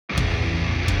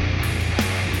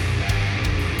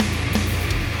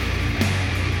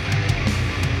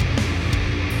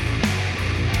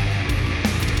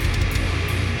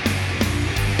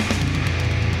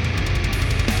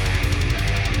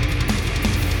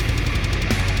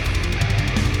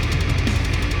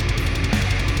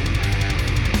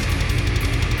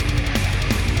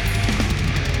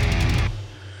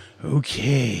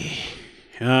Okay.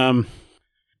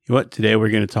 What? Today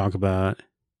we're going to talk about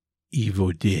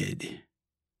Evil Dead.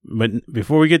 But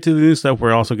before we get to the new stuff,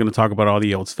 we're also going to talk about all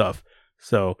the old stuff.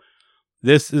 So,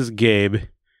 this is Gabe.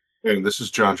 And this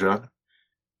is John.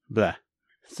 Blah.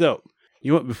 So,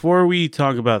 before we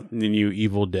talk about the new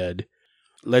Evil Dead,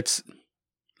 let's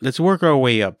work our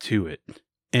way up to it.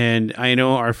 And I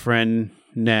know our friend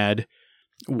Nad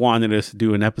wanted us to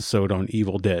do an episode on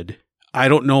Evil Dead. I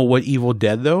don't know what Evil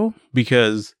Dead, though,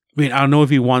 because, I don't know if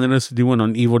he wanted us to do one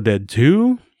on Evil Dead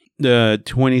 2, the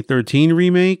 2013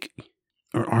 remake,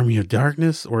 or Army of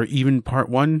Darkness, or even Part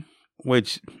 1,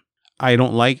 which I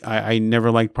don't like. I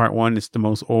never liked Part 1. It's the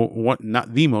most,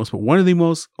 not the most, but one of the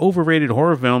most overrated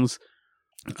horror films.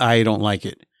 I don't like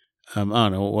it. I don't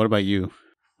know. What about you?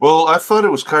 Well, I thought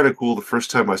it was kind of cool the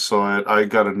first time I saw it. I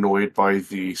got annoyed by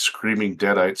the screaming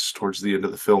deadites towards the end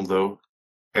of the film, though.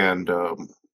 And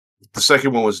the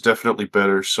second one was definitely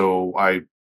better, so I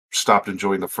stopped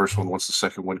enjoying the first one once the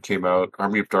second one came out.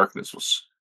 Army of Darkness was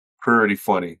pretty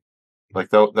funny. Like,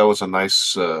 that was a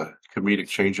nice comedic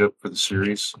change-up for the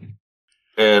series.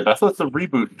 And I thought the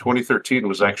reboot in 2013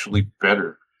 was actually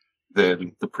better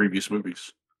than the previous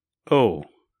movies. Oh.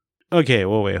 Okay,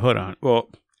 well, wait, hold on. Well,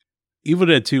 Evil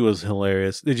Dead 2 was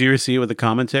hilarious. Did you ever see it with the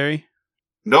commentary?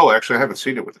 No, actually, I haven't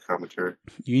seen it with the commentary.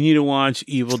 You need to watch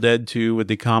Evil Dead 2 with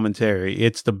the commentary.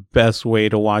 It's the best way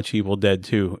to watch Evil Dead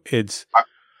 2.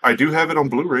 I do have it on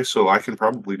Blu-ray, so I can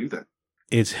probably do that.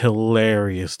 It's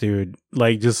hilarious, dude.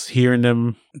 Like, just hearing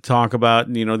them talk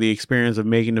about, the experience of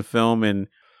making the film, and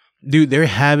dude, they're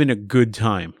having a good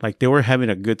time. Like, they were having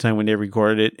a good time when they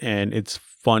recorded it, and it's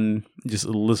fun just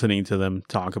listening to them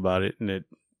talk about it, and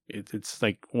it's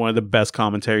like one of the best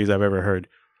commentaries I've ever heard.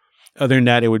 Other than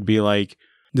that, it would be like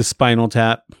the Spinal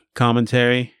Tap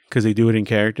commentary, because they do it in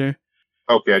character.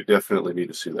 Okay, I definitely need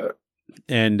to see that.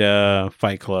 And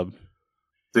Fight Club.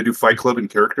 They do Fight Club in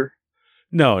character?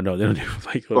 No, they don't do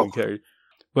Fight Club in character.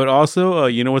 But also,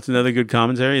 you know what's another good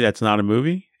commentary that's not a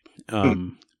movie?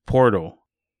 Portal.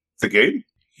 The game?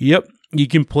 Yep. You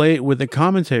can play it with a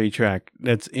commentary track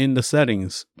that's in the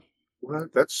settings. Well,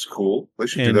 that's cool. They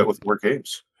should do that with more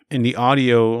games. And the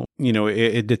audio,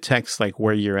 it detects like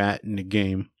where you're at in the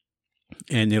game,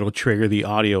 and it'll trigger the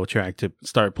audio track to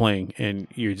start playing, and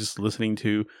you're just listening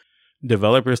to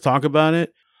developers talk about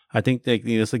it. I think that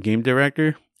it's the game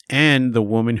director and the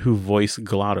woman who voiced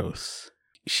GLaDOS.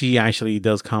 She actually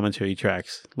does commentary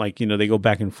tracks. Like, they go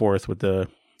back and forth with the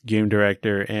game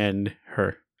director and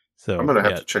her. So I'm going to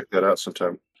have to check that out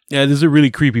sometime. Yeah, there's a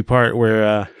really creepy part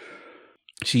where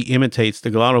she imitates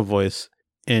the GLaDOS voice,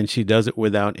 and she does it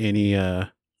without any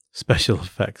special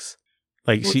effects.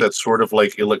 Like, with that sort of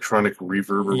like electronic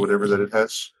reverb or whatever that it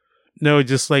has? No,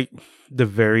 just like the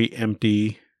very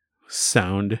empty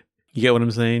sound. You get what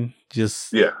I'm saying?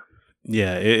 Just yeah.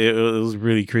 Yeah, it was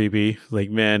really creepy. Like,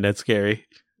 man, that's scary.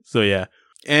 So yeah.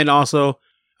 And also,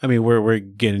 we're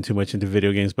getting too much into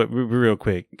video games, but real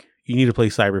quick, you need to play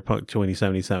Cyberpunk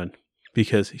 2077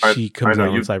 because she comes out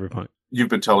on Cyberpunk. You've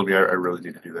been telling me I really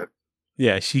need to do that.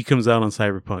 Yeah, she comes out on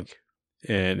Cyberpunk,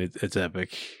 and it's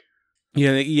epic.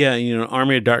 Yeah,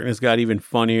 Army of Darkness got even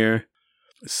funnier,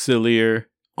 sillier.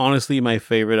 Honestly, my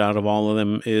favorite out of all of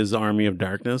them is Army of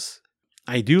Darkness.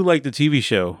 I do like the TV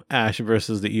show, Ash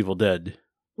versus the Evil Dead.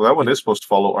 Well, that one is supposed to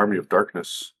follow Army of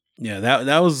Darkness. Yeah,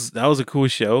 that was a cool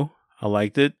show. I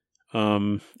liked it.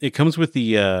 It comes with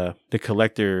the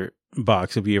collector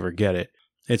box if you ever get it.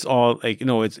 It's all like,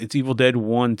 it's Evil Dead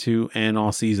 1, 2, and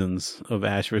all seasons of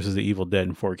Ash versus the Evil Dead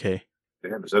in 4K.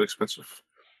 Damn, is that expensive?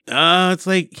 It's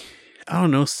like, I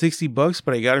don't know, $60,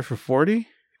 but I got it for $40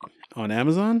 on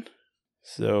Amazon.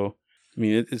 So,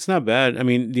 it's not bad.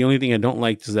 The only thing I don't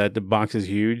like is that the box is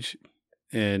huge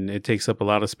and it takes up a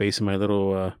lot of space in my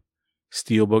little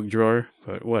steelbook drawer,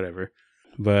 but whatever.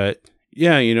 But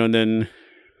yeah, and then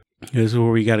this is where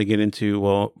we got to get into,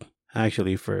 well,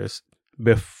 actually first,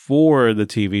 before the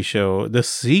TV show, the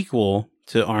sequel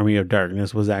to Army of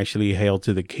Darkness was actually Hail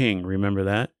to the King. Remember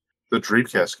that? The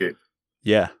Dreamcast game.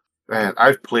 Yeah. Man,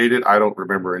 I've played it. I don't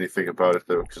remember anything about it,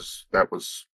 though, because that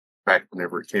was back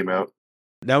whenever it came out.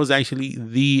 That was actually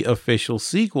the official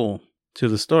sequel to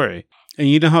the story. And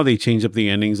you know how they change up the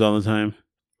endings all the time?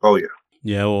 Oh, yeah.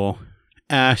 Yeah, well,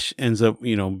 Ash ends up,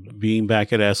 being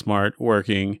back at S-Mart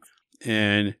working,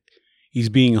 and he's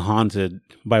being haunted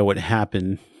by what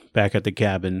happened back at the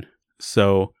cabin.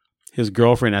 So his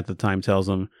girlfriend at the time tells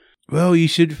him, well, you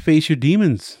should face your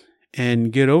demons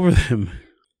and get over them.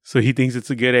 So he thinks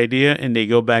it's a good idea, and they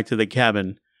go back to the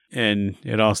cabin, and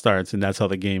it all starts, and that's how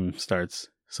the game starts.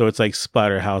 So it's like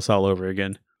Splatterhouse all over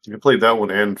again. You played that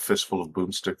one and Fistful of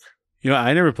Boomstick.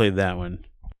 I never played that one.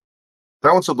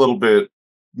 That one's a little bit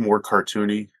more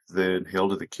cartoony than Hail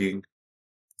to the King.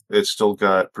 It's still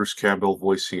got Bruce Campbell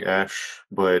voicing Ash,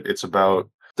 but it's about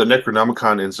the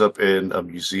Necronomicon ends up in a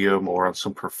museum or on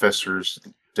some professor's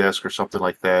desk or something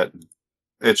like that.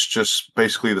 It's just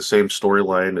basically the same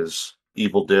storyline as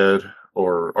Evil Dead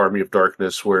or Army of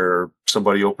Darkness, where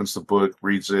somebody opens the book,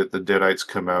 reads it, the Deadites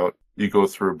come out. You go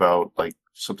through about like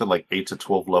something like 8 to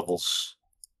 12 levels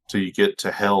till you get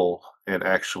to hell and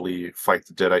actually fight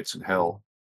the Deadites in hell.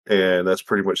 And that's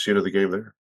pretty much the end of the game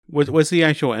there. What's the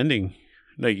actual ending?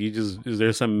 Like, is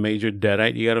there some major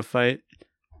deadite you got to fight?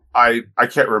 I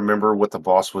can't remember what the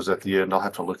boss was at the end. I'll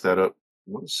have to look that up.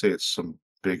 I want to say it's some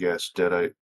big ass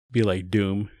Deadite. Be like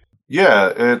Doom.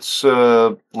 Yeah, it's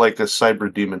like a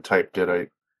cyber demon type Deadite.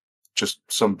 Just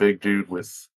some big dude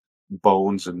with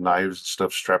bones and knives and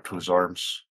stuff strapped to his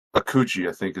arms. Akuji,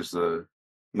 I think, is the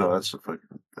no. That's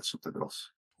something else.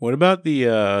 What about the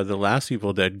last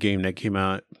Evil Dead game that came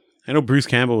out? I know Bruce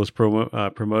Campbell was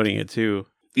promoting it too.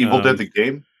 Evil Dead the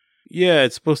game. Yeah,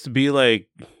 it's supposed to be like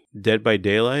Dead by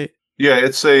Daylight. Yeah,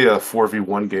 it's a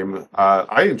 4v1 game.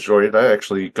 I enjoy it. I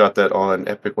actually got that on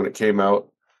Epic when it came out.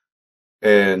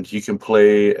 And you can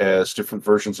play as different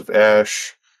versions of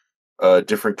Ash,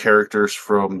 different characters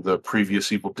from the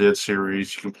previous Evil Dead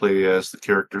series. You can play as the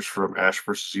characters from Ash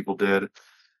vs. Evil Dead.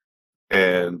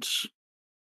 And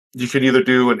you can either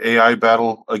do an AI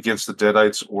battle against the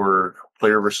Deadites or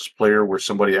player versus player where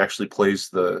somebody actually plays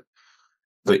the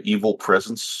evil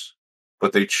presence,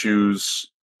 but they choose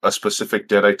a specific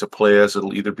Deadite to play as.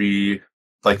 It'll either be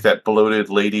like that bloated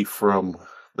lady from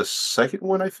the second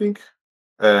one, I think.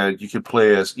 And you can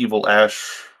play as Evil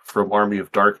Ash from Army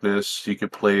of Darkness. You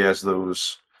could play as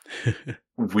those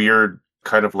weird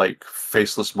kind of like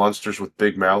faceless monsters with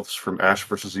big mouths from Ash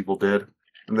vs. Evil Dead.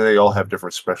 And they all have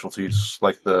different specialties.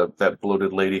 Like that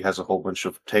bloated lady has a whole bunch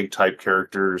of tank type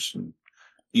characters, and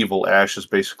Evil Ash is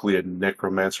basically a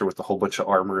necromancer with a whole bunch of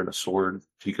armor and a sword.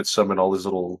 He could summon all his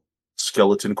little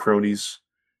skeleton cronies.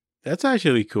 That's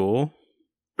actually cool.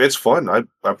 It's fun.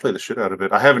 I play the shit out of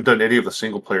it. I haven't done any of the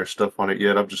single player stuff on it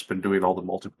yet. I've just been doing all the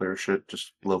multiplayer shit,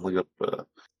 just leveling up.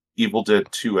 Evil Dead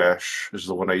 2 Ash is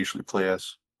the one I usually play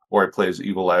as. Or I play as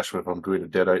Evil Ash if I'm doing a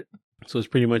Deadite. So it's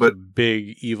pretty much a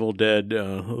big Evil Dead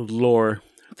lore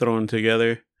thrown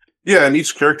together. Yeah, and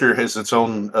each character has its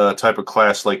own type of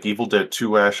class. Like Evil Dead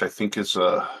 2 Ash, I think is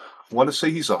I want to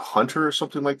say he's a hunter or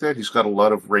something like that. He's got a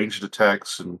lot of ranged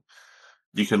attacks, and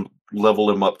you can level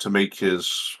him up to make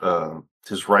his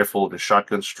rifle and his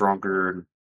shotgun stronger and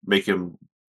make him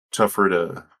tougher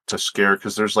to scare.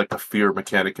 Because there's like a fear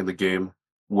mechanic in the game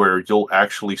where you'll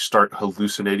actually start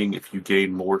hallucinating if you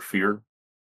gain more fear,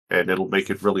 and it'll make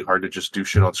it really hard to just do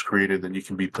shit on screen, and then you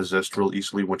can be possessed real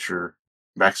easily once you're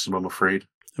maximum afraid.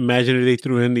 Imagine if they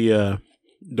threw in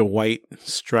the white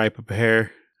stripe of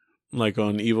hair, like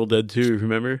on Evil Dead 2,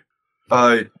 remember?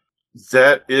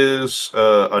 That is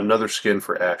another skin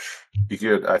for Ash. You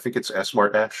get, I think it's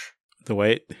Smart Ash. The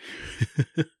white?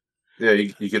 Yeah,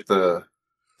 you get the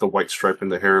white stripe in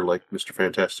the hair like Mr.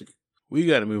 Fantastic. We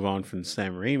got to move on from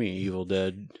Sam Raimi Evil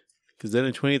Dead, because then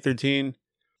in 2013,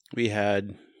 we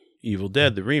had Evil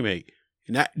Dead, the remake.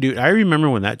 And that, dude, I remember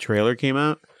when that trailer came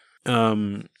out.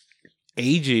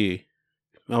 AG,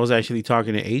 I was actually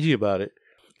talking to AG about it,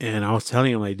 and I was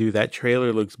telling him, like, dude, that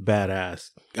trailer looks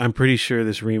badass. I'm pretty sure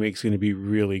this remake's going to be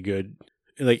really good.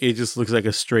 Like, it just looks like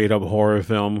a straight up horror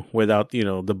film without,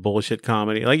 the bullshit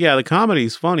comedy. Like, yeah, the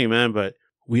comedy's funny, man, but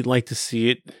we'd like to see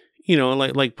it,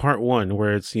 like part one,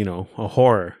 where it's, a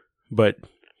horror, but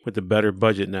with a better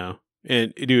budget now.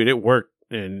 And dude, it worked,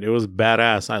 and it was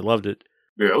badass. I loved it.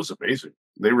 Yeah, it was amazing.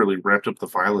 They really ramped up the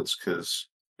violence because,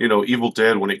 Evil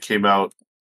Dead, when it came out,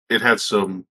 it had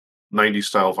some 90s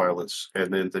style violence.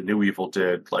 And then the new Evil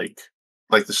Dead, like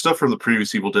the stuff from the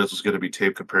previous Evil Dead was going to be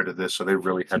tame compared to this. So they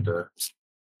really had to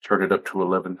turn it up to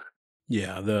 11.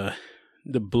 Yeah,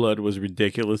 the blood was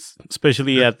ridiculous,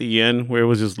 especially at the end where it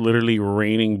was just literally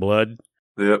raining blood.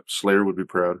 Yep, Slayer would be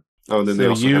proud. Oh, and then they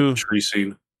also had the tree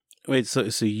scene. Wait, so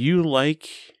you like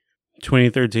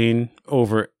 2013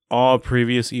 over all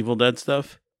previous Evil Dead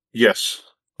stuff? Yes.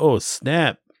 Oh,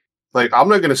 snap. Like, I'm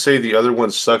not going to say the other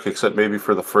ones suck, except maybe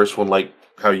for the first one, like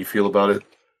how you feel about it.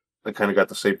 I kind of got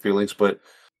the same feelings, but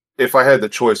if I had the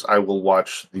choice, I will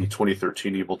watch the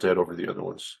 2013 Evil Dead over the other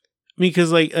ones. I mean,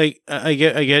 because like I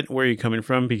get where you're coming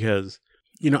from, because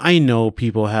I know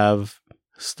people have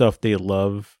stuff they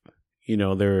love.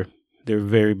 They're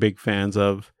very big fans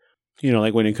of.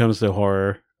 Like when it comes to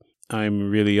horror, I'm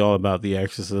really all about The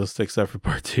Exorcist, except for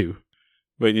part 2.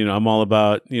 But I'm all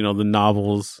about the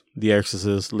novels, The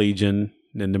Exorcist, Legion,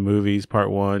 then the movies, part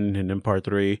 1, and then part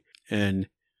 3. And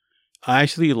I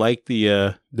actually like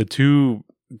the two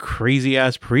crazy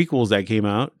ass prequels that came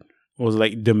out. It was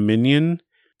like Dominion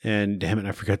and damn it,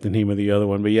 I forgot the name of the other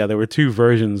one. But yeah, there were two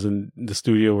versions, and the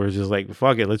studio was just like,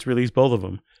 fuck it, let's release both of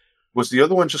them. Was the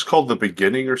other one just called The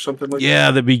Beginning or something like that?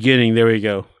 Yeah, the beginning. There we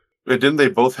go. And didn't they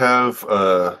both have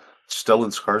Stellan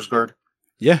Skarsgård?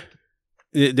 Yeah.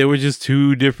 There were just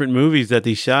two different movies that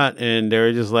they shot, and they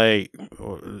were just like,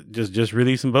 just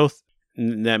release them both.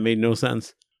 That made no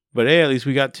sense. But hey, at least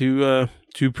we got two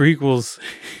prequels.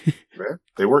 Yeah,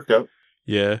 they worked out.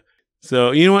 Yeah.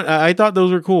 So you know what? I thought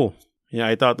those were cool. Yeah,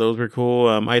 I thought those were cool.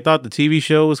 I thought the TV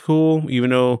show was cool, even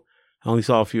though I only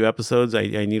saw a few episodes. I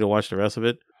need to watch the rest of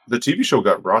it. The TV show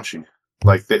got raunchy.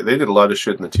 Like they did a lot of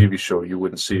shit in the TV show you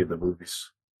wouldn't see in the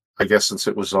movies. I guess since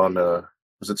it was on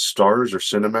was it Stars or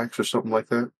Cinemax or something like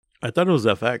that? I thought it was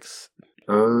FX.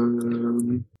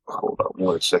 Hold on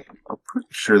 1 second. I'm pretty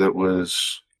sure that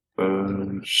was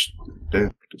damn,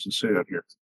 it doesn't say on here.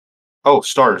 Oh,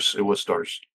 Stars. It was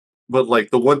Stars. But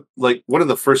one of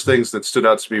the first things that stood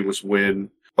out to me was when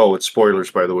it's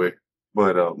spoilers by the way.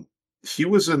 But he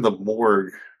was in the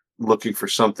morgue looking for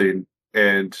something,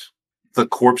 and the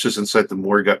corpses inside the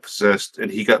morgue got possessed,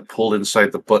 and he got pulled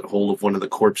inside the butthole of one of the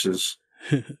corpses.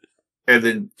 And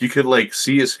then you could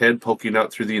see his head poking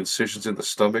out through the incisions in the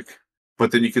stomach,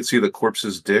 but then you could see the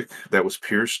corpse's dick that was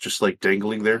pierced, just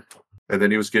dangling there. And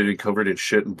then he was getting covered in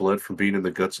shit and blood from being in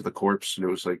the guts of the corpse, and it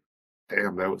was like,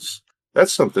 damn,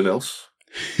 that's something else.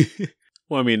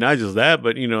 Well, I mean, not just that,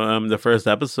 but the first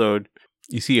episode,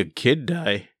 you see a kid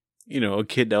die. A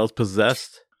kid that was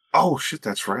possessed. Oh shit,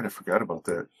 that's right. I forgot about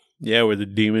that. Yeah, where the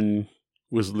demon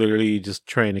was literally just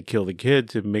trying to kill the kid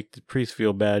to make the priest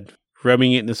feel bad,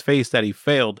 rubbing it in his face that he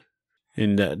failed.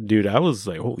 And dude, I was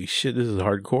like, holy shit, this is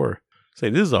hardcore.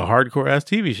 This is a hardcore ass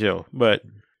TV show. But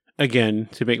again,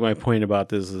 to make my point about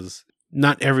this is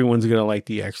not everyone's going to like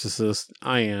The Exorcist.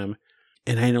 I am.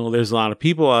 And I know there's a lot of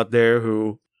people out there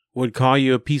who would call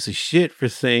you a piece of shit for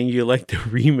saying you like the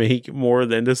remake more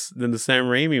than the Sam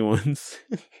Raimi ones.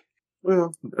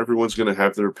 Well, everyone's going to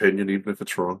have their opinion, even if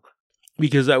it's wrong.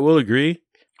 Because I will agree,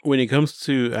 when it comes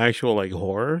to actual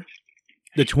horror,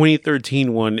 the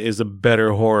 2013 one is a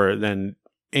better horror than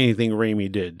anything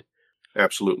Raimi did.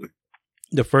 Absolutely.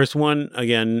 The first one,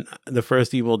 again, the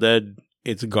first Evil Dead,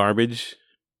 it's garbage.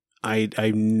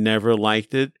 I never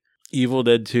liked it. Evil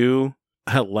Dead 2,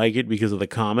 I like it because of the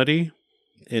comedy.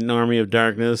 In Army of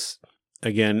Darkness,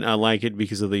 again, I like it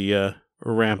because of the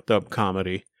ramped up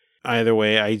comedy. Either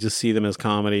way, I just see them as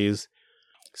comedies.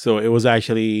 So it was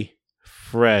actually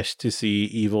fresh to see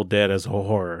Evil Dead as a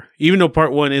horror. Even though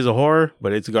part 1 is a horror,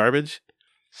 but it's garbage.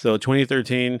 So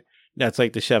 2013, that's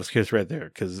like the chef's kiss right there,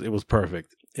 because it was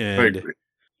perfect. I agree.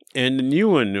 And the new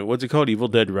one, what's it called? Evil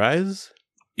Dead Rise?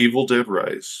 Evil Dead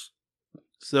Rise.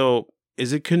 So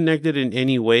is it connected in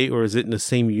any way, or is it in the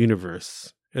same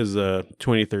universe as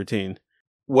 2013?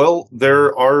 Well,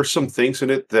 there are some things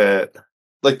in it that,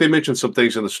 they mentioned some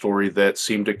things in the story that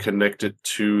seem to connect it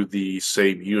to the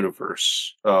same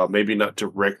universe. Maybe not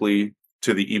directly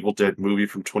to the Evil Dead movie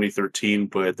from 2013,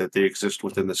 but that they exist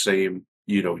within the same,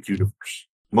 universe.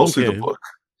 Mostly the book.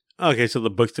 Okay, so the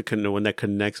book's the one that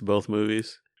connects both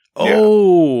movies. Yeah.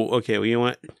 Oh, okay. Well, you know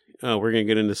what? We're gonna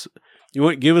get into. You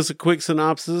want give us a quick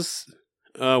synopsis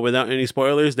without any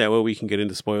spoilers? That way we can get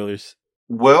into spoilers.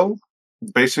 Well,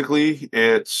 basically,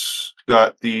 it's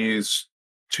got these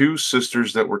two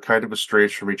sisters that were kind of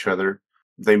estranged from each other.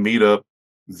 They meet up.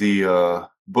 The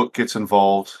book gets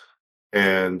involved,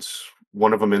 and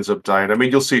one of them ends up dying. I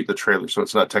mean, you'll see it in the trailer, so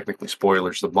it's not technically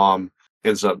spoilers. The mom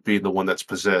ends up being the one that's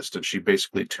possessed, and she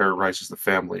basically terrorizes the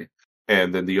family.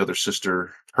 And then the other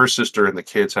sister, her sister, and the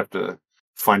kids have to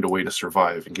find a way to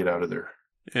survive and get out of there.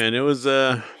 And it was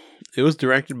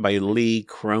directed by Lee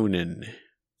Cronin.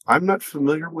 I'm not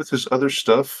familiar with his other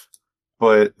stuff,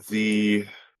 but the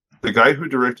guy who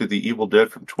directed The Evil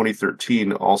Dead from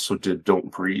 2013 also did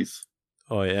Don't Breathe.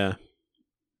 Oh yeah,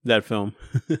 that film.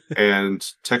 And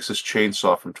Texas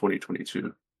Chainsaw from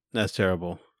 2022. That's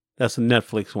terrible. That's a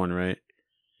Netflix one, right?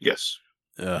 Yes.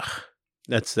 Ugh,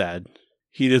 that's sad.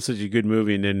 He did such a good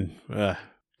movie and then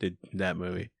did that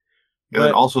movie. And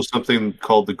then also something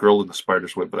called The Girl in the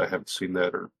Spider's Web, but I haven't seen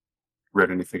that or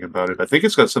read anything about it. I think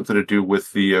it's got something to do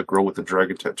with the girl with the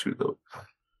dragon tattoo, though.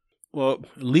 Well,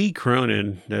 Lee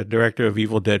Cronin, the director of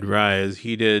Evil Dead Rise,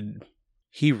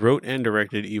 he wrote and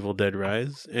directed Evil Dead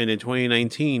Rise, and in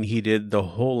 2019 he did The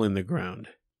Hole in the Ground.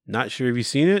 Not sure if you've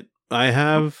seen it. I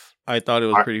have. I thought it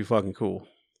was pretty fucking cool.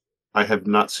 I have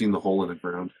not seen The Hole in the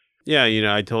Ground. Yeah,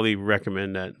 I totally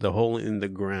recommend that. The Hole in the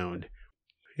Ground.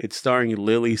 It's starring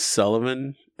Lily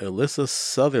Sullivan, Alyssa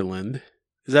Sutherland,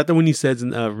 Is that the one he says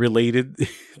related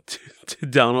to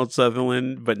Donald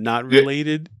Sutherland, but not Yeah,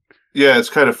 related? yeah, it's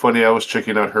kind of funny. I was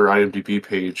checking out her IMDb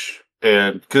page,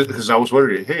 and because I was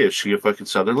wondering, hey, is she a fucking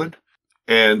Sutherland?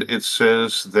 And it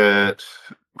says that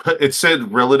it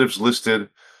said relatives listed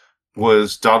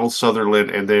was Donald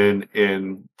Sutherland, and then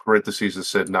in parentheses it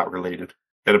said not related.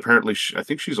 And apparently, I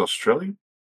think she's Australian.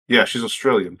 Yeah, she's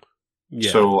Australian.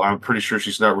 Yeah. So I'm pretty sure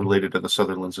she's not related to the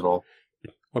Sutherlands at all.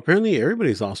 Well, apparently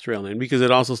everybody's Australian because it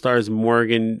also stars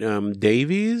Morgan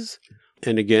Davies,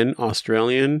 and again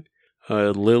Australian.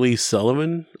 Lily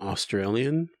Sullivan,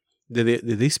 Australian. Did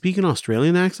they speak in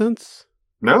Australian accents?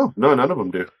 No, no, none of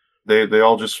them do. They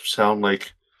all just sound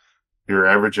like your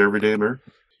average everyday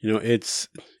American. You know, it's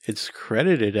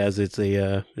credited as it's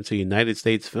a United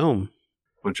States film.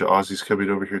 Bunch of Aussies coming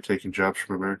over here taking jobs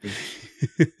from Americans.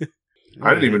 All I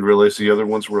didn't right. even realize the other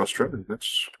ones were Australian.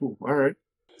 That's cool. All right.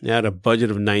 It had a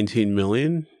budget of 19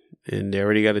 million, and they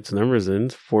already got its numbers in.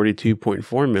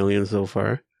 42.4 million so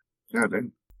far. Yeah,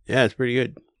 dang. Yeah, it's pretty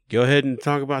good. Go ahead and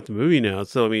talk about the movie now.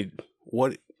 So, I mean,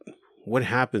 what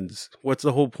happens? What's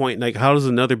the whole point? Like, how does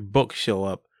another book show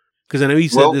up? Because I know you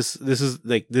said Well, this is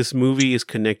like this movie is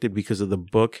connected because of the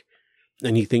book,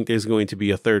 and you think there's going to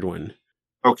be a third one.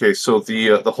 okay, so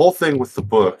the whole thing with the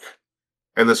book,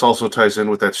 and this also ties in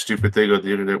with that stupid thing on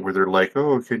the internet where they're like,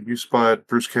 "Oh, can you spot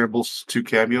Bruce Campbell's 2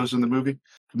 cameos in the movie?"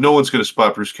 No one's going to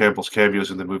spot Bruce Campbell's cameos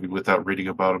in the movie without reading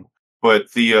about them. But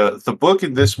the book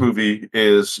in this movie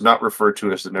is not referred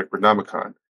to as the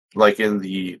Necronomicon. Like in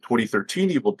the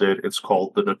 2013 Evil Dead, it's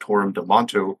called the Notorum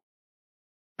Demonto,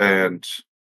 and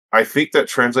I think that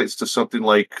translates to something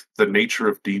like the nature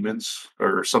of demons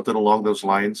or something along those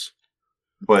lines.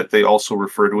 But they also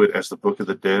refer to it as the Book of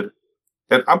the Dead.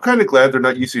 And I'm kind of glad they're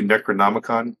not using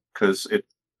Necronomicon because it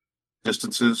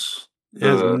distances It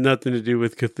has the nothing to do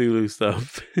with Cthulhu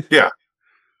stuff. yeah.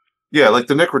 Yeah, like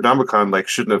the Necronomicon like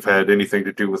shouldn't have had anything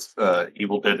to do with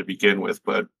Evil Dead to begin with,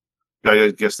 but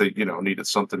I guess they, needed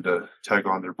something to tag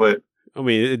on there. But I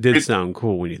mean, it did it, sound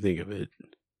cool when you think of it.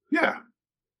 yeah.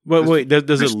 But This, wait, does it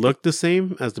this look the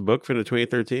same as the book from the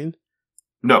 2013?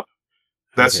 no,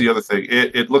 that's the Okay. other thing.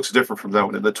 It looks different from that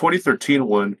one. In the 2013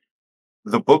 one,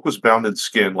 the book was bound in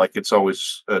skin, like it's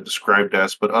always described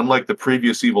as. But unlike the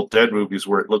previous Evil Dead movies,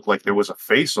 where it looked like there was a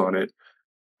face on it,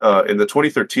 in the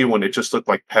 2013 one, it just looked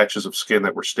like patches of skin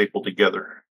that were stapled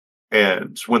together.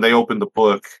 And when they opened the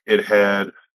book, it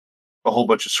had a whole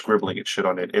bunch of scribbling and shit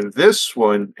on it. In this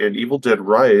one, in Evil Dead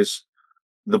Rise,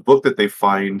 the book that they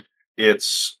find,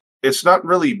 it's not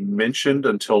really mentioned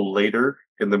until later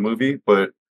in the movie,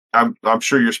 but I'm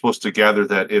sure you're supposed to gather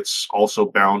that it's also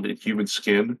bound in human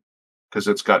skin because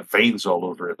it's got veins all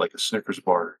over it, like a Snickers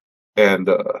bar. And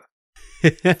the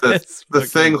That's the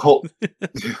thing fucking. hold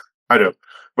I know,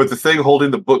 but the thing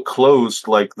holding the book closed,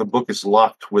 like the book is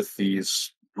locked with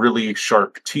these really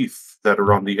sharp teeth that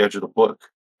are on the edge of the book,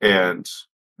 and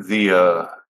the uh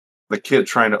the kid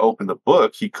trying to open the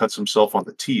book, he cuts himself on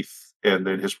the teeth, and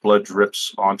then his blood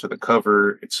drips onto the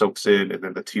cover, it soaks in, and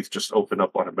then the teeth just open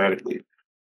up automatically.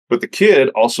 But the kid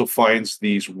also finds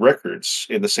these records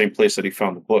in the same place that he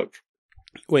found the book.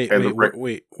 Wait, And the wait,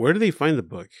 wait. Where do they find the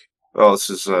book? oh, this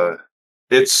is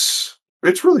it's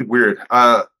really weird.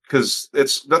 Because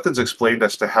it's nothing's explained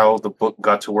as to how the book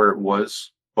got to where it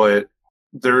was, but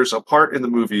there's a part in the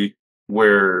movie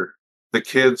where the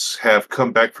kids have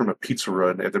come back from a pizza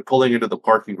run and they're pulling into the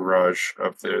parking garage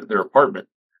of their apartment.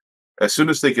 As soon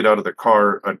as they get out of their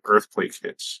car, an earthquake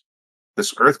hits.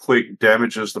 This earthquake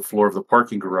damages the floor of the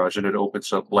parking garage and it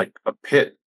opens up like a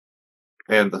pit.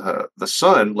 And the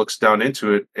son looks down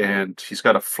into it and he's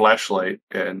got a flashlight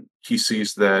and he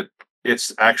sees that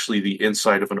it's actually the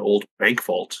inside of an old bank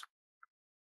vault.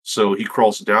 So he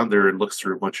crawls down there and looks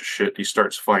through a bunch of shit. He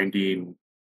starts finding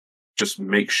just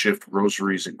makeshift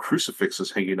rosaries and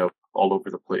crucifixes hanging up all over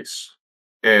the place.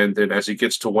 And then as he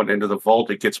gets to one end of the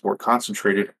vault, it gets more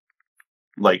concentrated,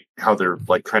 like how they're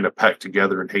like kind of packed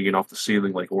together and hanging off the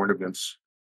ceiling like ornaments.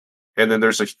 And then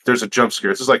there's a jump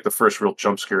scare. This is like the first real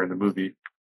jump scare in the movie.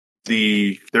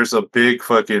 There's a big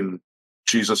fucking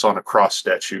Jesus on a cross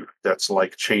statue that's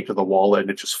like chained to the wall and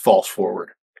it just falls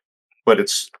forward. But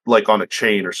it's like on a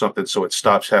chain or something, so it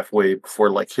stops halfway before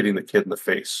like hitting the kid in the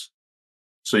face.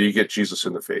 So you get Jesus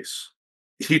in the face.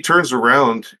 He turns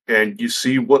around and you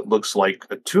see what looks like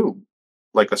a tomb,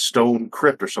 like a stone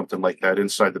crypt or something like that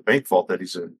inside the bank vault that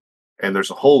he's in. And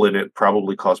there's a hole in it,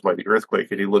 probably caused by the earthquake.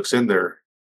 And he looks in there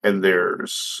and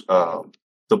there's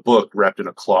the book wrapped in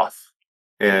a cloth.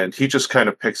 And he just kind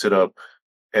of picks it up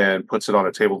and puts it on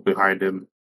a table behind him.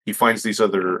 He finds these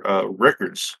other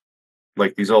records,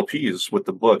 like these LPs with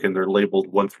the book, and they're labeled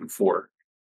 1 through 4.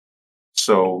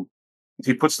 So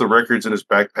he puts the records in his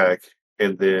backpack,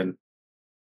 and then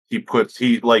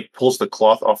he like pulls the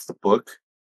cloth off the book.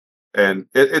 And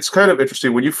it's kind of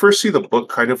interesting when you first see the book,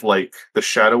 kind of like the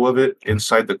shadow of it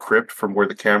inside the crypt from where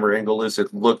the camera angle is.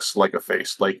 It looks like a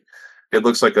face, like it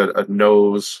looks like a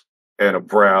nose and a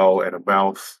brow and a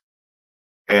mouth.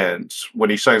 And when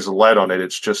he shines the light on it,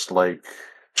 it's just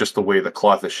the way the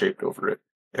cloth is shaped over it.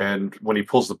 And when he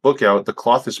pulls the book out, the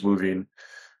cloth is moving,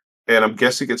 and I'm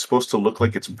guessing it's supposed to look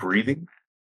like it's breathing.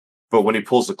 But when he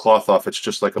pulls the cloth off, it's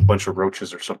just like a bunch of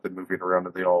roaches or something moving around,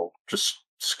 and they all just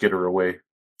skitter away.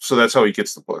 So that's how he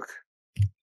gets the book.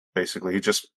 Basically,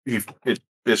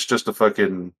 it's just a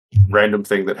fucking random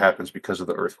thing that happens because of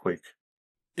the earthquake.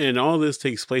 And all this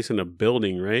takes place in a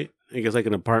building, right? I guess like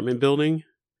an apartment building.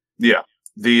 Yeah,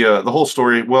 the whole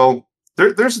story. Well,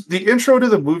 there's the intro to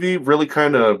the movie. Really,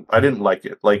 kind of, I didn't like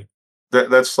it. Like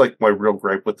that's like my real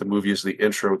gripe with the movie is the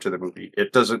intro to the movie.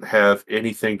 It doesn't have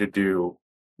anything to do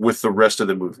with the rest of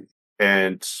the movie,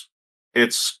 and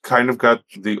it's kind of got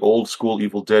the old school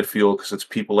Evil Dead feel because it's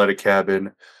people at a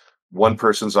cabin. One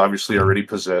person's obviously already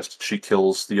possessed. She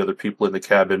kills the other people in the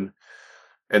cabin,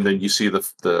 and then you see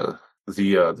the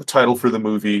title for the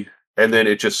movie, and then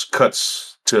it just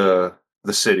cuts to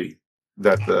the city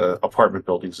that the apartment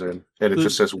building's in, and it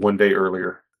just says one day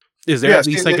earlier. Is there Yeah, at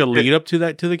least like a lead up to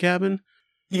that to the cabin?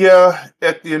 Yeah,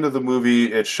 at the end of the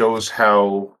movie, it shows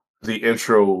how the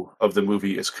intro of the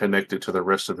movie is connected to the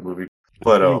rest of the movie.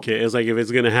 But Okay, it's like if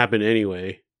it's gonna happen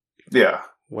anyway, yeah,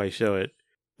 why show it?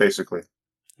 basically,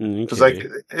 because Okay.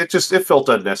 it felt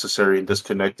unnecessary and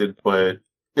disconnected, but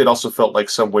it also felt like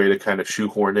some way to kind of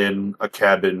shoehorn in a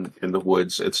cabin in the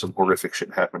woods and some horrific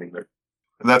shit happening there.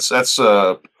 And that's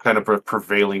kind of a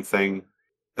prevailing thing,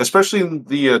 especially in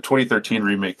the 2013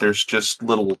 remake. There's just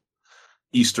little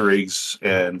Easter eggs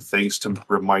and things to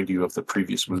remind you of the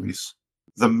previous movies.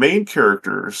 The main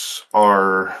characters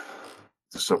are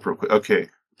just up real quick. Okay,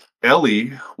 Ellie,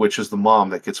 which is the mom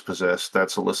that gets possessed,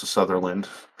 that's Alyssa Sutherland.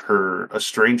 Her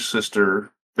estranged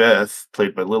sister Beth,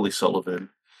 played by Lily Sullivan,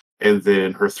 and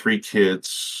then her three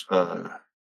kids,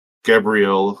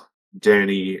 Gabrielle,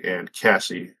 Danny, and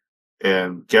Cassie.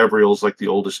 And Gabrielle's like the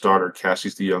oldest daughter.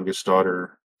 Cassie's the youngest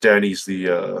daughter. Danny's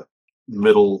the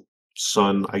middle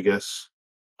son, I guess.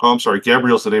 Oh, I'm sorry.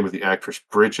 Gabrielle's the name of the actress.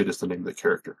 Bridget is the name of the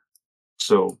character.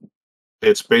 So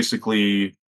it's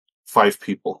basically 5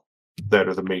 people that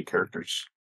are the main characters,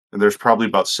 and there's probably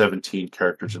about 17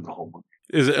 characters in the whole movie.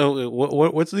 Is it,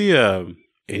 what's the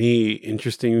any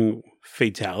interesting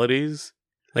fatalities?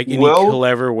 Like any Well,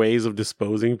 clever ways of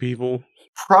disposing people?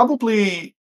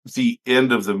 probably the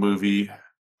end of the movie.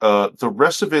 The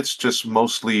rest of it's just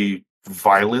mostly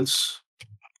violence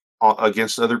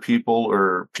against other people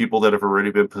or people that have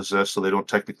already been possessed, so they don't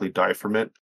technically die from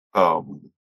it. Um,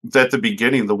 at the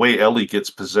beginning, the way Ellie gets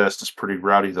possessed is pretty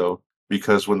rowdy, though,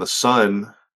 because when the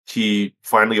son he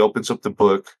finally opens up the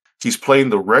book, he's playing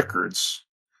the records,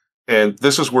 and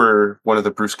this is where one of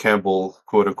the Bruce Campbell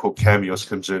quote unquote cameos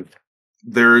comes in.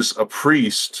 There's a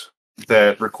priest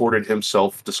that recorded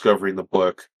himself discovering the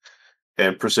book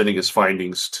and presenting his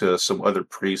findings to some other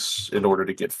priests in order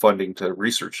to get funding to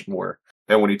research more.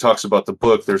 And when he talks about the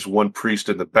book, there's one priest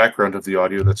in the background of the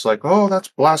audio that's like, "Oh, that's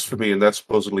blasphemy," and that's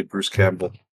supposedly Bruce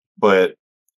Campbell. But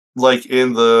like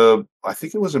in I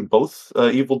think it was in both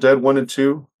Evil Dead 1 and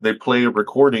 2, they play a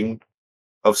recording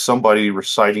of somebody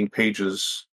reciting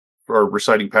pages or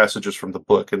reciting passages from the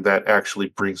book, and that actually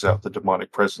brings out the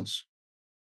demonic presence.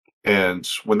 And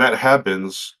when that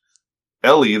happens,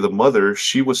 Ellie, the mother,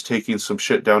 she was taking some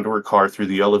shit down to her car through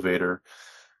the elevator,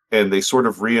 and they sort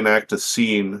of reenact a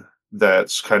scene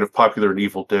that's kind of popular in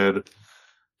Evil Dead,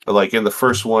 like in the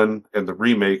first one and the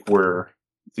remake, where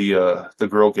the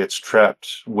girl gets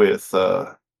trapped with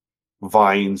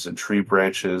vines and tree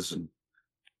branches, and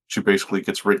she basically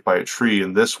gets raped by a tree.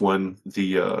 In this one,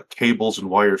 the cables and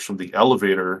wires from the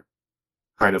elevator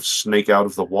kind of snake out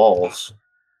of the walls,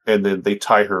 and then they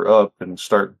tie her up and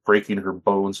start breaking her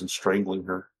bones and strangling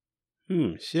her.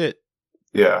 Shit.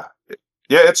 Yeah,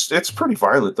 yeah, it's pretty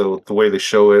violent though. The way they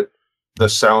show it, the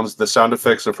sound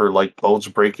effects of her like bones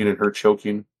breaking and her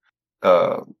choking.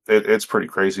 It's pretty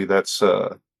crazy. That's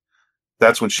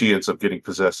when she ends up getting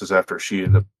possessed. Is after she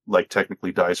ended up like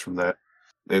technically dies from that.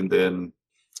 And then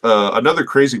another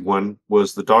crazy one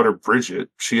was the daughter Bridget.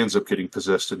 She ends up getting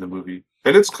possessed in the movie,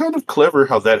 and it's kind of clever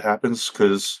how that happens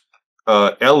because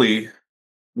Ellie,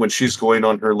 when she's going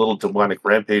on her little demonic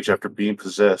rampage after being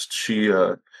possessed, she's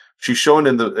shown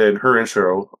in her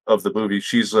intro of the movie.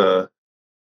 She's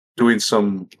doing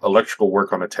some electrical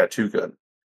work on a tattoo gun.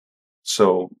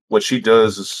 So what she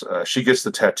does is she gets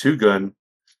the tattoo gun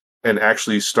and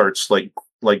actually starts like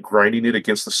like grinding it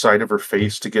against the side of her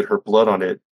face to get her blood on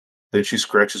it. Then she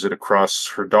scratches it across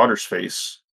her daughter's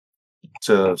face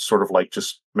to sort of like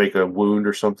just make a wound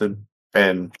or something.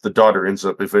 And the daughter ends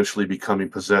up eventually becoming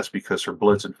possessed because her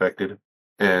blood's infected.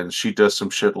 And she does some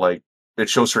shit like it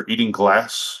shows her eating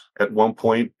glass at one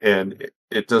point, and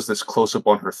it does this close up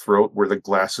on her throat where the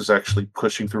glass is actually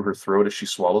pushing through her throat as she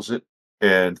swallows it.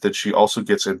 And then she also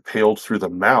gets impaled through the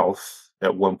mouth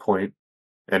at one point,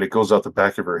 and it goes out the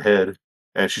back of her head.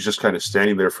 And she's just kind of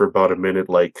standing there for about a minute,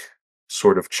 like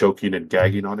sort of choking and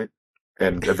gagging on it,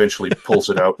 and eventually pulls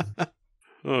it out.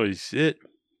 Holy shit.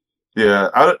 Yeah,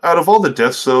 out of all the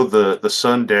deaths though, the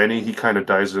son Danny, he kind of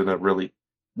dies in a really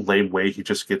lame way. He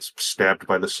just gets stabbed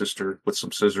by the sister with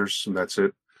some scissors, and that's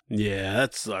it. Yeah,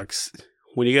 that sucks.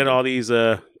 When you get all these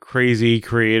crazy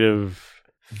creative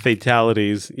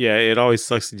fatalities, yeah, it always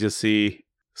sucks to just see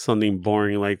something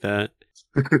boring like that.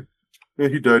 Yeah,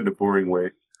 he died in a boring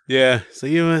way. Yeah, so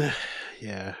yeah,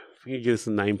 we can give this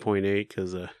a 9.8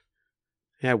 because it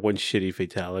had one shitty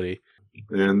fatality.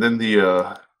 And then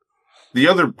the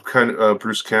other kind of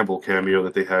Bruce Campbell cameo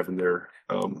that they have in there,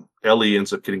 Ellie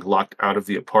ends up getting locked out of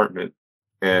the apartment,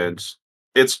 and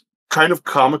it's kind of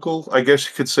comical, I guess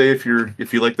you could say, if you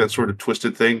like that sort of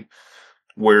twisted thing,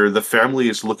 where the family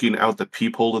is looking out the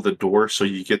peephole of the door, so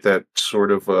you get that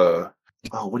sort of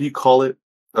what do you call it?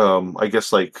 I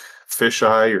guess like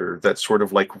fisheye, or that sort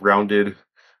of like rounded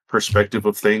perspective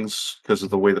of things because of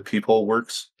the way the peephole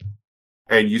works.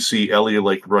 And you see Ellie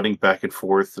like running back and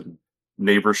forth, and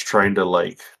neighbors trying to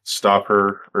like stop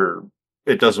her, or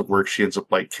it doesn't work. She ends up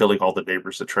like killing all the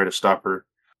neighbors that try to stop her.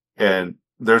 And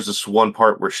there's this one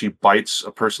part where she bites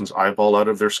a person's eyeball out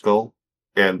of their skull,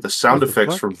 and the sound What the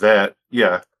effects fuck? from that,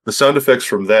 yeah, the sound effects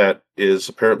from that is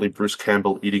apparently Bruce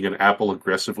Campbell eating an apple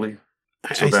aggressively.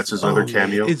 So that's his other Oh man,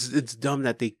 cameo. it's dumb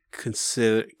that they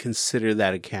consider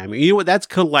that a cameo. You know what? That's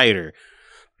Collider.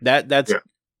 That's Yeah.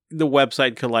 the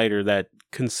website Collider that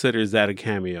considers that a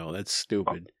cameo. That's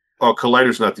stupid. Oh,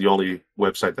 Collider's not the only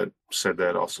website that said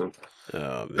that. Also,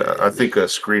 Oh I man. think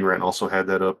Screen Rant also had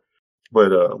that up.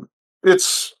 But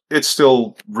it's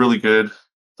still really good.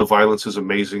 The violence is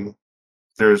amazing.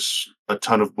 There's a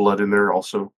ton of blood in there.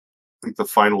 Also, I think the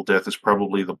final death is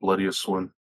probably the bloodiest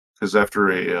one, because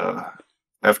after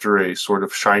a sort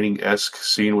of Shining-esque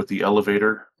scene with the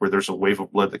elevator where there's a wave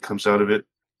of blood that comes out of it,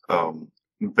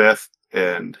 Beth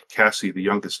and Cassie, the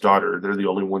youngest daughter, they're the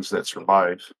only ones that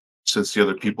survive. Since the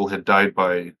other people had died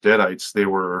by deadites, they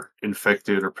were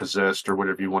infected or possessed or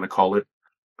whatever you want to call it.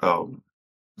 Um,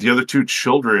 the other two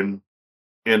children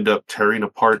end up tearing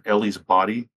apart Ellie's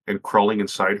body and crawling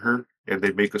inside her, and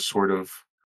they make a sort of,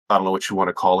 I don't know what you want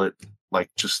to call it, like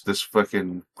just this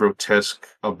fucking grotesque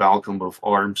amalgam of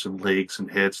arms and legs and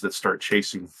heads that start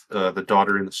chasing the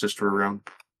daughter and the sister around.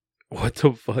 What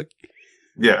the fuck?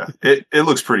 Yeah, it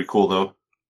looks pretty cool though.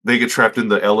 They get trapped in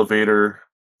the elevator.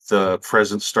 The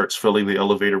presence starts filling the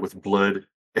elevator with blood,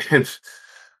 and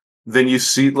then you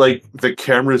see like the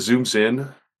camera zooms in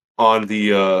on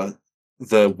the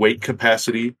weight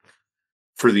capacity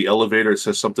for the elevator. It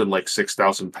says something like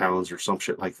 6,000 pounds or some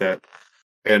shit like that.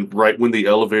 And right when the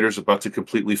elevator's about to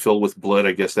completely fill with blood,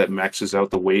 I guess that maxes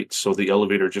out the weight. So the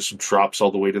elevator just drops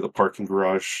all the way to the parking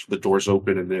garage. The doors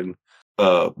open, and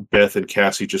then Beth and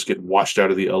Cassie just get washed out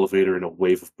of the elevator in a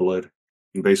wave of blood.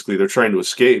 And basically, they're trying to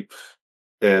escape,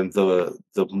 and the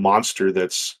monster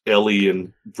that's Ellie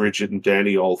and Bridget and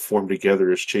Danny all formed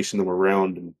together is chasing them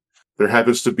around. And there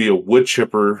happens to be a wood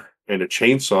chipper and a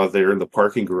chainsaw there in the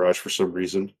parking garage for some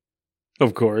reason.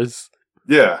 Of course.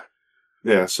 Yeah,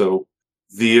 yeah. So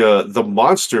the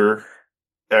monster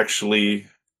actually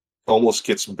almost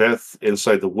gets Beth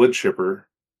inside the wood chipper,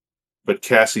 but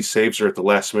Cassie saves her at the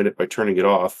last minute by turning it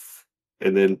off,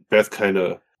 and then Beth kind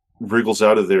of wriggles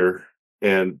out of there.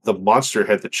 And the monster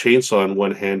had the chainsaw in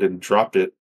one hand and dropped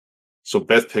it, so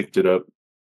Beth picked it up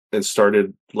and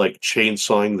started like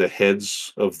chainsawing the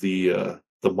heads of the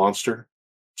monster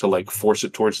to like force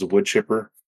it towards the wood chipper.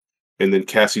 And then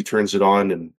Cassie turns it on,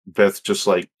 and Beth just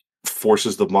like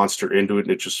forces the monster into it,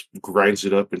 and it just grinds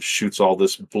it up and shoots all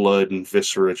this blood and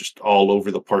viscera just all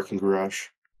over the parking garage.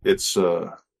 It's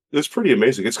pretty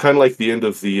amazing. It's kind of like the end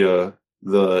of the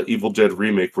Evil Dead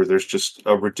remake, where there's just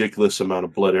a ridiculous amount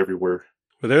of blood everywhere.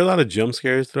 Were there a lot of jump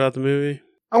scares throughout the movie?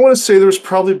 I want to say there's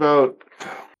probably about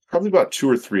two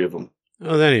or three of them.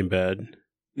 Oh, that ain't bad.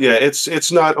 Yeah,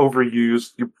 it's not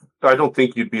overused. I don't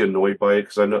think you'd be annoyed by it,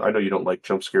 because I know you don't like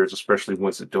jump scares, especially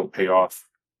ones that don't pay off.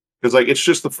 Because like it's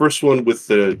just the first one with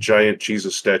the giant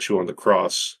Jesus statue on the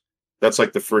cross. That's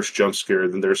like the first jump scare.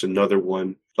 Then there's another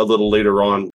one a little later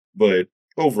on, but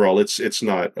overall, it's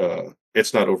not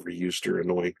overused or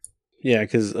annoying. Yeah,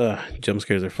 because jump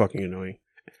scares are fucking annoying.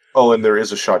 Oh, and there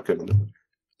is a shotgun in it.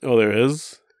 Oh, there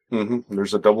is?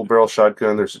 There's a double barrel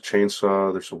shotgun. There's a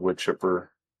chainsaw. There's a wood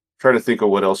chipper. Trying to think of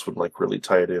what else would like really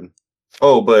tie it in.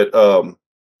 Oh, but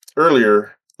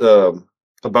earlier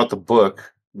about the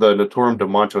book, the Naturum de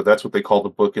Monto. That's what they call the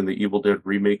book in the Evil Dead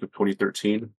remake of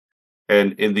 2013.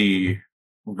 And in the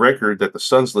record that the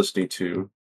son's listening to,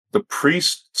 the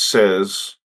priest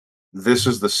says this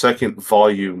is the second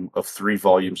volume of 3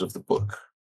 volumes of the book.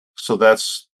 So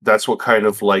that's what kind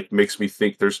of like makes me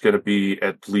think there's going to be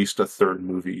at least a third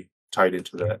movie tied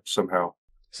into that somehow.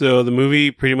 So the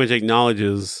movie pretty much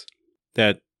acknowledges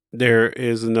that there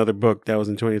is another book that was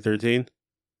in 2013.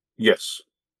 Yes.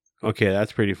 Okay,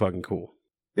 that's pretty fucking cool.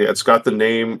 Yeah, it's got the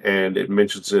name and it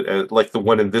mentions it as like the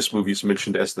one in this movie is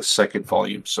mentioned as the second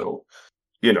volume. So,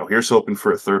 here's hoping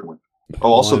for a third one.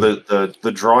 Oh, also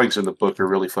the drawings in the book are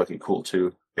really fucking cool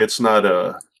too. It's not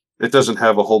it doesn't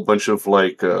have a whole bunch of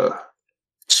like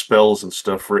spells and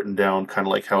stuff written down kind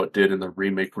of like how it did in the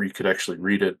remake where you could actually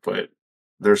read it, but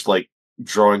there's like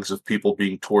drawings of people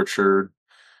being tortured,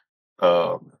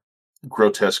 um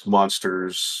grotesque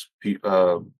monsters,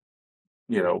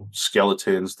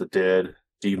 skeletons, the dead,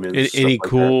 demons, stuff Any like that.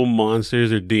 cool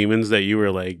monsters or demons that you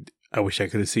were like, I wish I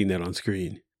could have seen that on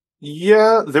screen?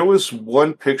 Yeah, there was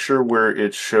one picture where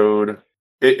it showed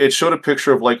a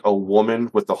picture of like a woman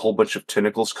with a whole bunch of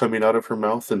tentacles coming out of her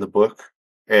mouth in the book,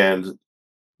 and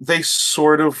they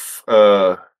sort of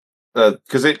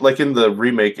because it like in the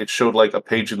remake it showed like a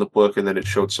page in the book and then it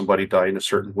showed somebody dying a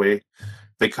certain way.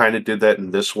 They kind of did that in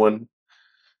this one,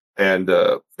 and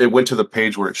it went to the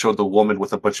page where it showed the woman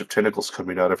with a bunch of tentacles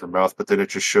coming out of her mouth, but then it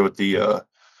just showed the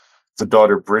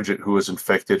daughter Bridget who was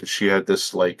infected. She had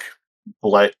this like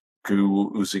black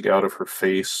goo oozing out of her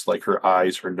face, like her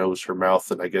eyes, her nose, her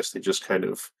mouth, and I guess they just kind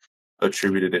of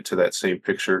attributed it to that same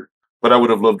picture. But I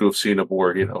would have loved to have seen a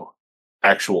more,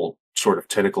 actual sort of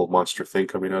tentacle monster thing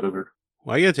coming out of her.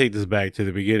 Well, I gotta take this back to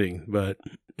the beginning, but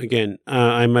again,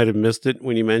 I might have missed it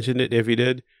when you mentioned it, if you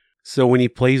did. So when he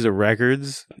plays the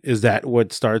records, is that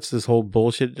what starts this whole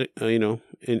bullshit,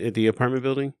 at the apartment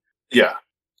building? Yeah,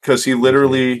 because he Okay.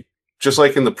 literally, just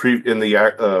like in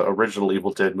the original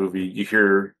Evil Dead movie, you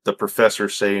hear the professor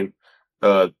saying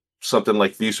uh, something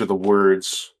like, "These are the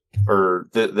words," or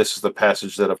 "This is the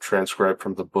passage that I've transcribed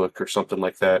from the book," or something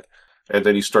like that, and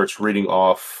then he starts reading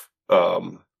off.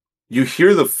 You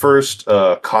hear the first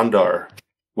Kandar,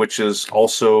 which is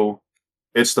also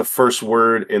it's the first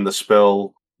word in the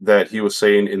spell that he was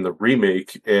saying in the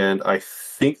remake, and I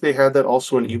think they had that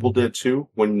also in Evil Dead 2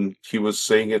 when he was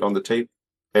saying it on the tape.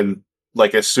 And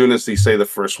like as soon as they say the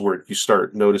first word, you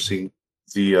start noticing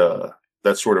the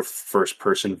that sort of first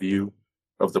person view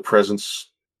of the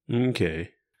presence. Okay.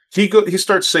 He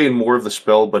starts saying more of the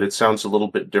spell, but it sounds a little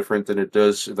bit different than it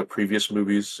does in the previous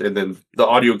movies, and then the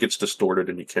audio gets distorted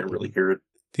and you can't really hear it.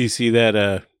 Do you see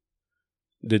that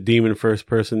the demon first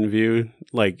person view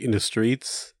like in the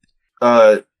streets?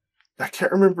 Uh, I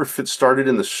can't remember if it started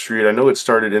in the street. I know it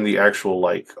started in the actual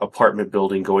like apartment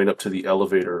building going up to the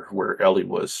elevator where Ellie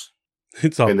was.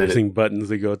 It's all And then pressing buttons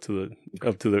to go to the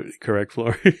up to the correct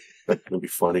floor. that's gonna be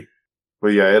funny. But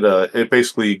yeah, it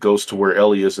basically goes to where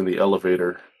Ellie is in the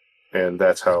elevator, and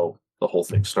that's how the whole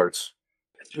thing starts.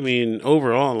 I mean,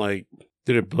 overall, like,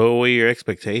 did it blow away your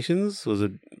expectations? Was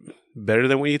it better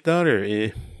than what you thought, or eh?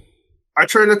 I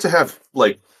try not to have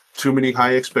like too many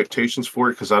high expectations for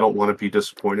it because I don't want to be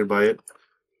disappointed by it.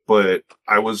 But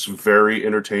I was very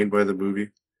entertained by the movie.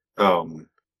 Um,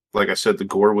 like I said, the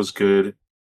gore was good.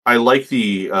 I like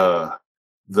the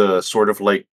sort of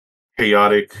like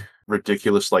chaotic,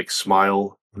 ridiculous like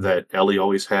smile that Ellie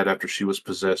always had after she was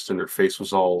possessed, and her face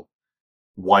was all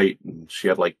white, and she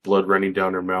had like blood running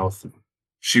down her mouth.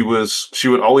 She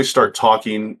would always start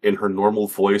talking in her normal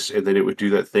voice, and then it would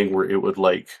do that thing where it would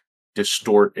like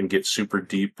distort and get super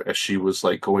deep as she was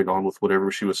like going on with whatever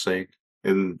she was saying.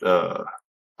 And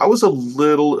I was a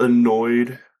little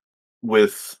annoyed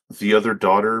with the other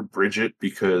daughter, Bridget,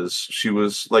 because she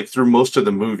was like through most of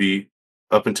the movie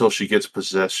up until she gets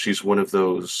possessed, she's one of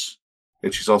those,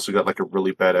 and she's also got like a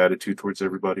really bad attitude towards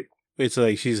everybody. It's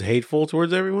like she's hateful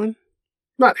towards everyone?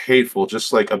 Not hateful,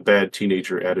 just like a bad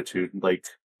teenager attitude. Like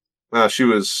she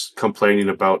was complaining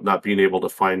about not being able to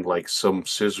find like some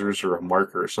scissors or a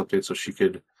marker or something so she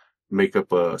could make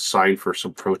up a sign for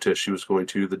some protest she was going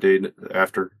to the day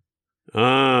after.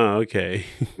 Ah, okay.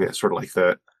 Yeah, sort of like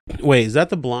that. Wait, is that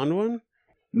the blonde one?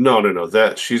 No.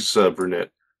 That she's brunette.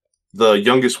 The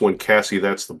youngest one, Cassie,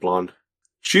 that's the blonde.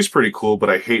 She's pretty cool, but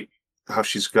I hate how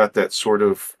she's got that sort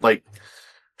of like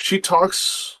she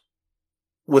talks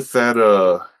with that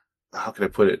how can I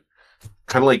put it?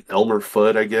 kind of like Elmer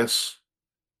Fudd, I guess,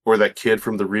 or that kid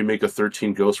from the remake of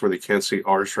 13 Ghosts where they can't say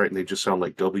R's right and they just sound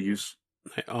like W's.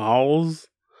 Like owls?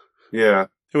 Yeah,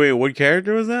 Wait, what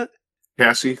character was that?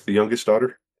 Cassie, the youngest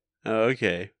daughter. Oh,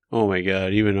 okay. Oh my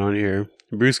god, even on here.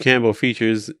 Bruce Campbell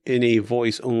features in a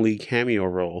voice-only cameo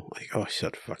role. Like, oh,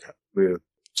 shut the fuck up. Yeah,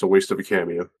 it's a waste of a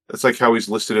cameo. That's like how he's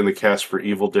listed in the cast for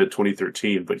Evil Dead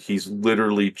 2013, but he's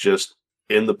literally just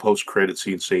in the post-credit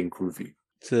scene saying groovy.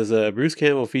 It says Bruce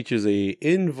Campbell features a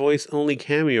in-voice only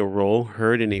cameo role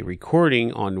heard in a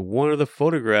recording on one of the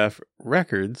photograph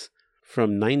records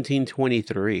from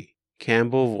 1923.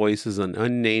 Campbell voices an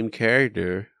unnamed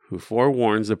character who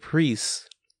forewarns the priests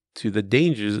to the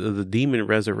dangers of the demon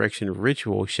resurrection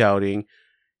ritual, shouting,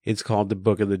 "It's called the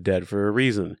Book of the Dead for a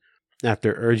reason,"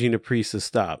 after urging the priest to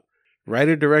stop.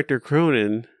 Writer-director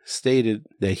Cronin stated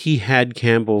that he had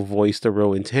Campbell voice the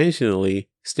role intentionally,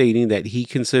 stating that he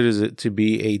considers it to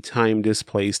be a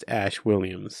time-displaced Ash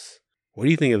Williams. What do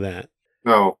you think of that?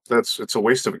 No, it's a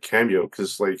waste of a cameo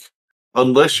because, like,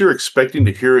 unless you're expecting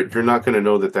to hear it, you're not going to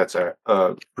know that that's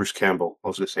Bruce Campbell. I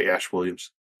was going to say Ash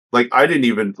Williams. Like, I didn't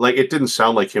even like it. Didn't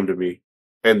sound like him to me.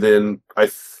 And then I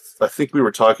think we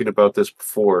were talking about this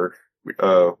before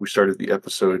we started the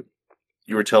episode.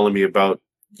 You were telling me about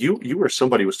you or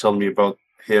somebody was telling me about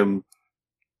him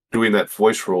doing that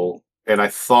voice role, and I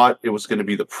thought it was going to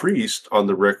be the priest on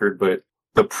the record, but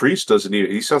the priest doesn't even.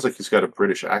 He sounds like he's got a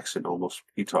British accent almost.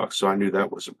 He talks, so I knew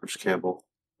that wasn't Bruce Campbell.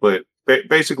 But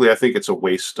basically, I think it's a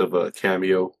waste of a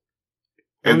cameo.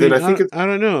 And then I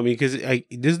don't know. I mean, because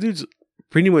this dude's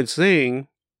pretty much saying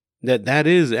that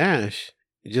is Ash,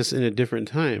 just in a different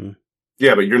time.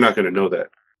 Yeah, but you're not going to know that.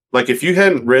 Like, if you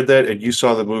hadn't read that and you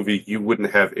saw the movie, you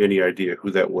wouldn't have any idea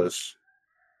who that was.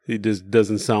 He just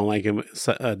doesn't sound like him.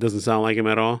 Doesn't sound like him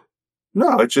at all.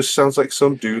 No, it just sounds like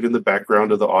some dude in the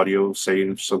background of the audio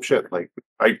saying some shit. Like,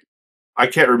 I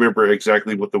can't remember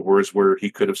exactly what the words were.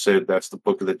 He could have said that's the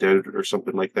Book of the Dead or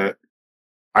something like that.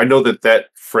 I know that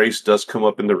phrase does come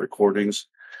up in the recordings,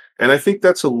 and I think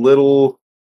that's a little.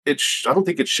 I don't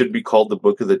think it should be called the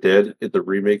Book of the Dead in the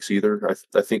remakes either.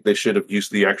 I think they should have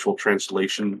used the actual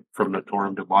translation from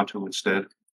Notorum Demonto instead,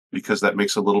 because that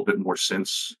makes a little bit more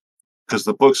sense. Because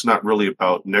the book's not really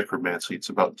about necromancy; it's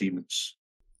about demons.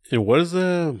 And what does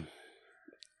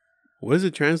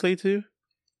it translate to?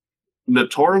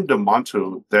 Notorum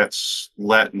Demonto, that's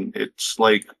Latin. It's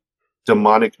like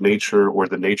demonic nature or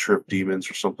the nature of demons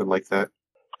or something like that.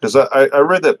 Because I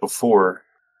read that before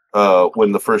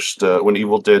when when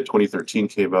Evil Dead 2013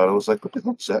 came out. I was like, what the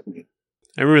hell does that mean?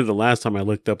 I remember the last time I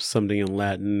looked up something in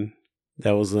Latin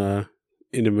that was in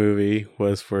the movie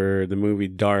was for the movie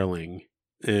Darling.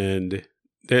 And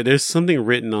there's something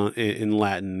written in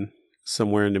Latin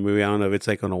somewhere in the movie. I don't know if it's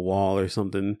like on a wall or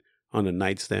something on a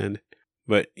nightstand.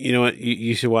 But you know what?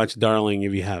 You should watch Darling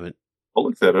if you haven't. I'll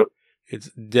look that up.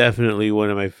 It's definitely one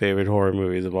of my favorite horror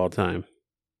movies of all time.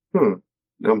 Now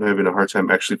I'm having a hard time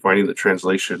actually finding the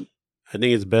translation. I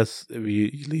think it's best if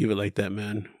you leave it like that,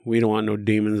 man. We don't want no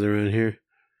demons around here.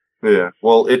 Yeah,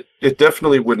 well, it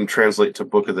definitely wouldn't translate to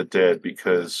Book of the Dead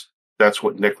because that's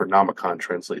what Necronomicon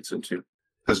translates into.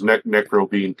 Because necro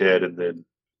being dead, and then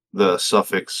the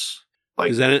suffix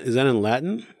like is that in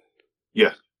Latin?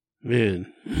 Yeah,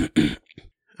 man,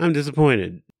 I'm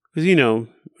disappointed because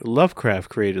Lovecraft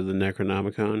created the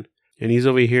Necronomicon, and he's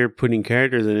over here putting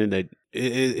characters in it that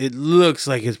it looks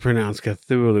like it's pronounced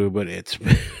Cthulhu, but it's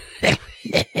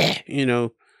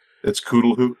it's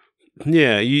Cthulhu.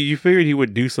 Yeah, you figured he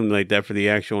would do something like that for the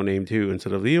actual name too,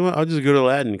 instead of I'll just go to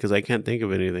Latin because I can't think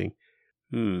of anything.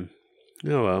 Oh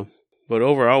well. But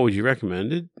overall, would you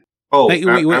recommend it? Oh, wait.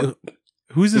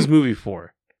 Who's this movie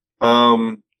for?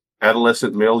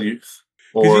 Adolescent male youth.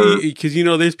 Because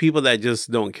there's people that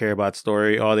just don't care about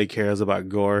story. All they care is about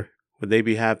gore. Would they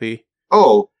be happy?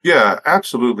 Oh yeah,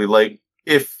 absolutely. Like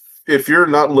if you're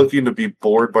not looking to be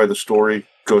bored by the story,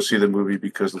 go see the movie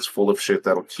because it's full of shit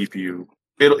that'll keep you.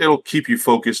 It'll keep you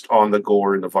focused on the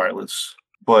gore and the violence.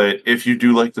 But if you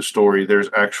do like the story, there's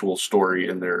actual story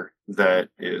in there that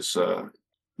is,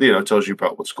 tells you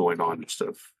about what's going on and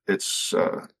stuff. It's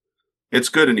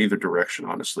good in either direction,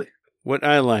 honestly. What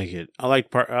I like it. I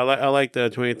like the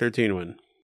 2013 one.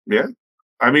 Yeah,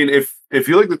 I mean, if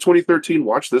you like the 2013,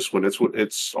 watch this one.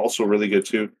 It's also really good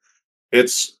too.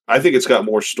 I think it's got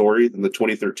more story than the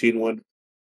 2013 one,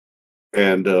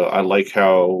 and I like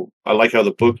how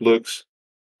the book looks.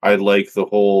 I like the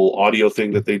whole audio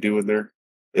thing that they do in there.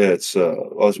 It's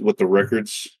with the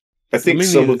records. I think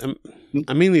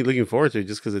I'm mainly looking forward to it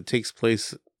just because it takes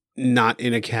place not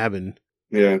in a cabin.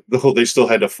 Yeah, they still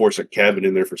had to force a cabin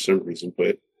in there for some reason.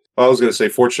 But I was going to say,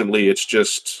 fortunately, it's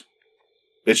just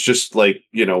It's just like,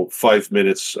 5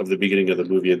 minutes of the beginning of the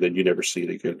movie, and then you never see it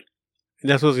again.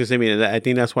 That's what I was gonna say. Man, I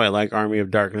think that's why I like Army of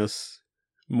Darkness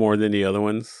more than the other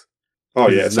ones Oh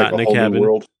because yeah, it's it's like not a in a whole new cabin.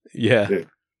 world. Yeah. Yeah.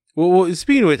 Well,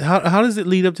 speaking of it, how does it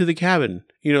lead up to the cabin?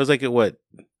 It's like what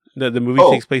the movie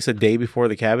Oh, takes place a day before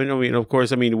the cabin. I mean, of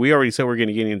course, we already said we're going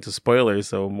to get into spoilers,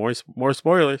 so more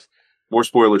spoilers. more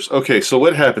spoilers. Okay, so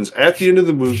what happens at the end of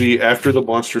the movie after the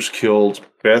monster's killed?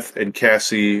 Beth and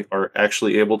Cassie are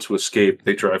actually able to escape.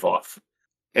 They drive off,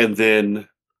 and then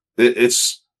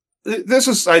it's this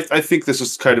is I think this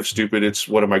is kind of stupid. It's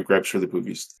one of my gripes for the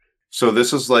movies. So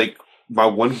this is like my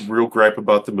one real gripe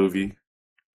about the movie.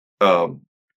 Um,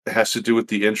 it has to do with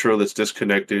the intro that's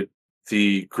disconnected.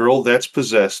 The girl that's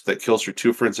possessed that kills her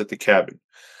two friends at the cabin.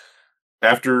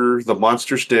 After the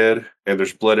monster's dead and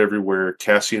there's blood everywhere,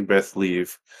 Cassie and Beth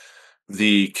leave.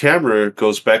 The camera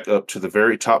goes back up to the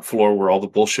very top floor where all the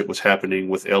bullshit was happening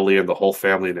with Ellie and the whole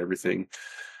family and everything.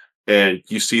 And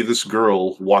you see this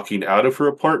girl walking out of her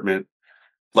apartment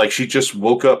like she just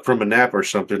woke up from a nap or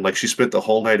something, like she spent the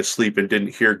whole night asleep and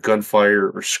didn't hear gunfire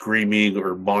or screaming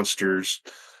or monsters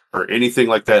or anything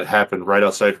like that happen right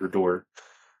outside her door.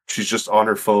 She's just on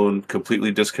her phone,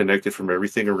 completely disconnected from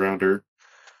everything around her.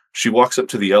 She walks up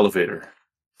to the elevator.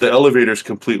 The elevator's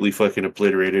completely fucking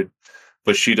obliterated,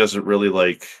 but she doesn't really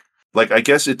like I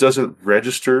guess it doesn't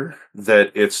register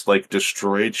that it's like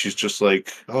destroyed. She's just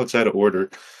like, "Oh, it's out of order."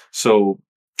 So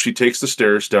she takes the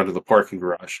stairs down to the parking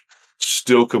garage,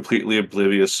 still completely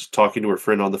oblivious, talking to her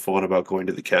friend on the phone about going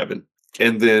to the cabin.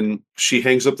 And then she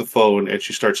hangs up the phone and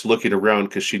she starts looking around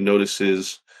because she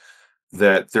notices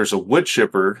that there's a wood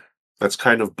chipper that's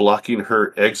kind of blocking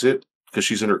her exit because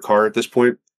she's in her car at this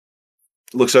point.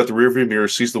 Looks out the rearview mirror,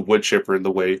 sees the wood chipper in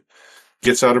the way,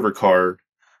 gets out of her car,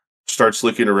 starts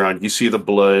looking around. You see the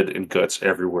blood and guts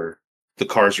everywhere. The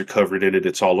cars are covered in it.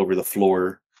 It's all over the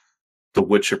floor. The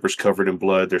wood chipper's covered in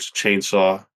blood. There's a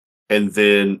chainsaw. And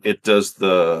then it does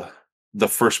the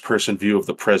first person view of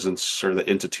the presence or the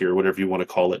entity or whatever you want to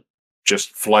call it.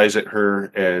 Just flies at her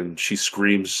and she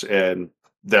screams, and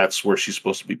that's where she's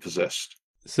supposed to be possessed.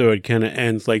 So it kind of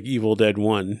ends like Evil Dead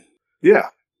 1. Yeah.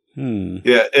 Hmm.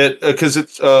 Yeah, because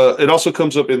it also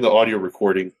comes up in the audio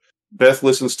recording. Beth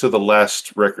listens to the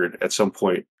last record at some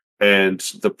point, and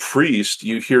the priest,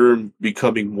 you hear him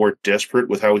becoming more desperate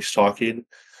with how he's talking,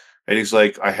 and he's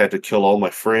like, "I had to kill all my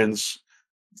friends.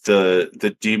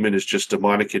 The demon is just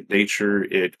demonic in nature.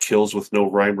 It kills with no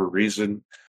rhyme or reason."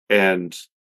 And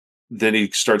then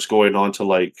he starts going on to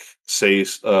like say,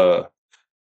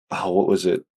 what was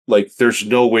it? Like, there's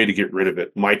no way to get rid of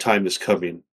it. My time is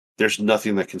coming. There's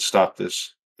nothing that can stop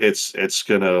this. It's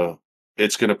gonna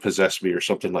possess me or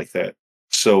something like that.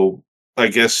 So I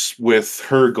guess with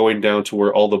her going down to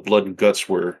where all the blood and guts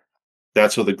were,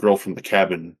 that's what the girl from the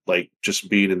cabin, like just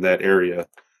being in that area,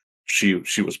 she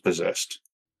was possessed.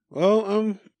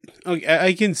 Well, okay,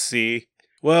 I can see.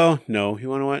 Well, no, you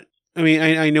want to what?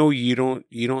 I know you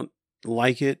don't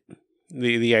like it,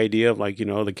 the idea of like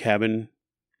the cabin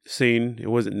scene. It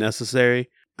wasn't necessary.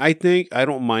 I think I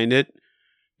don't mind it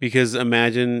because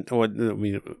imagine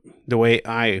the way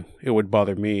it would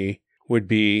bother me would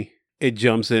be it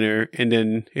jumps in her and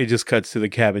then it just cuts to the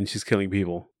cabin. She's killing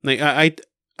people. Like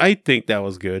I think that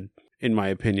was good in my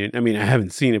opinion. I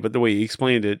haven't seen it, but the way you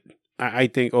explained it, I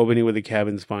think opening with the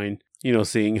cabin's fine.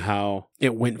 Seeing how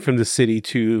it went from the city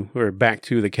to or back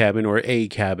to the cabin or a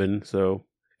cabin. So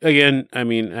again, I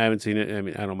haven't seen it.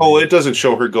 I don't Oh, mind it it. doesn't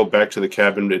show her go back to the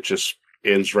cabin. It just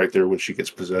ends right there when she gets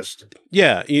possessed.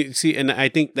 Yeah, you see, and I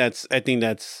think that's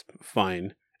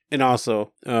fine. And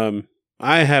also,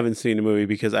 I haven't seen the movie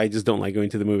because I just don't like going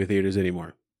to the movie theaters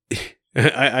anymore.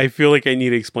 I feel like I need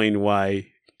to explain why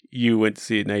you went to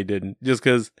see it and I didn't. Just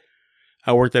because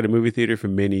I worked at a movie theater for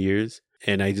many years,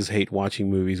 and I just hate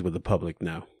watching movies with the public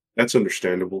now. That's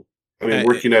understandable. I mean, Uh,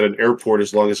 working at an airport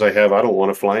as long as I have, I don't want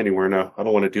to fly anywhere now. I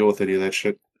don't want to deal with any of that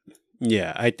shit.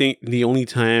 yeah, I think the only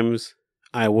times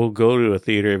I will go to a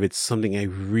theater if it's something I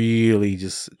really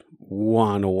just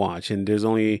want to watch, and there's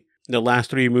only the last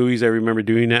three movies I remember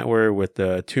doing that were with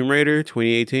Tomb Raider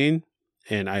 2018,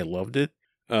 and I loved it.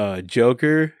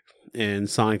 Joker and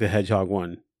Sonic the Hedgehog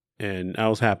 1, and I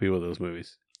was happy with those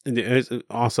movies. And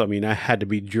also, I had to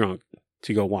be drunk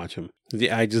to go watch them.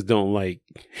 I just don't like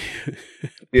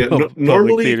Yeah, public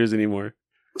normally, theaters anymore.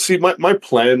 see, my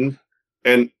plan,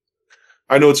 and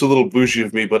I know it's a little bougie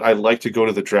of me, but I like to go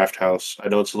to the draft house. I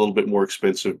know it's a little bit more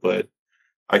expensive, but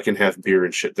I can have beer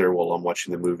and shit there while I'm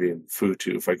watching the movie and food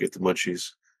too if I get the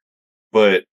munchies.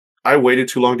 But I waited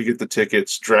too long to get the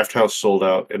tickets. Draft house sold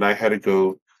out, and I had to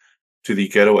go to the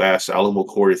ghetto ass Alamo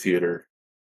Quarry Theater,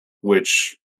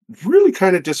 which really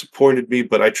kind of disappointed me,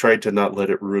 but I tried to not let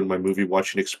it ruin my movie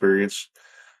watching experience.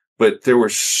 But there were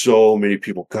so many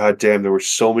people. God damn, there were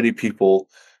so many people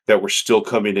that were still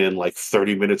coming in like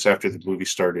 30 minutes after the movie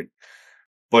started.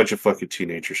 Bunch of fucking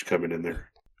teenagers coming in there.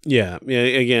 Yeah.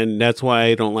 Again, that's why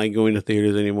I don't like going to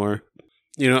theaters anymore.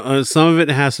 Some of it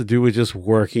has to do with just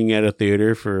working at a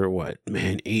theater for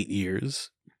 8 years.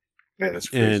 Man, that's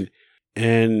crazy.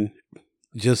 And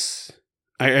just,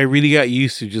 I really got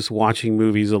used to just watching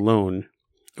movies alone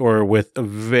or with a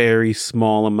very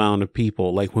small amount of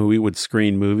people. Like when we would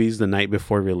screen movies the night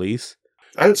before release.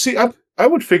 I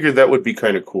would figure that would be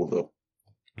kind of cool though.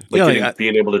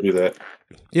 Being able to do that.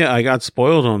 Yeah, I got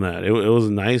spoiled on that. It was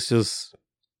nice just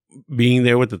being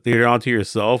there with the theater all to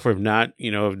yourself, or if not,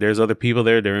 if there's other people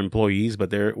there, they're employees,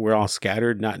 but we're all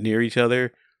scattered, not near each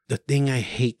other. The thing I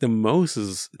hate the most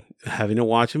is having to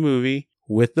watch a movie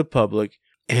with the public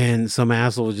and some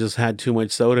asshole just had too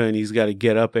much soda and he's got to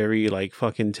get up every like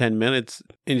fucking 10 minutes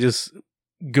and just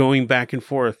going back and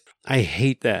forth. I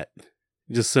hate that.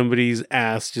 Just somebody's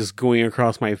ass just going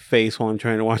across my face while I'm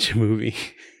trying to watch a movie.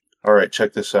 All right,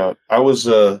 check this out. I was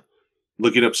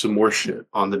looking up some more shit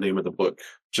on the name of the book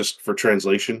just for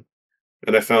translation.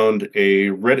 And I found a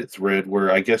Reddit thread where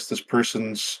I guess this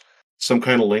person's some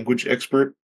kind of language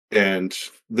expert. And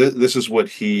this is what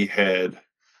he had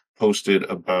posted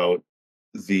about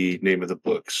the name of the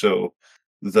book. So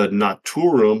the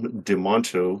Naturum de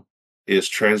Monto is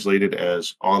translated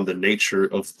as On the Nature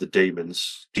of the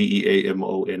Daemons,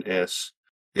 Deamons.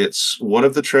 It's one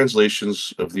of the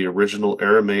translations of the original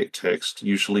Aramaic text,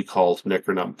 usually called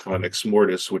Necronomicon Ex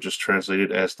Mortis, which is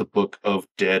translated as the Book of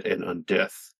Dead and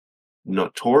Undeath.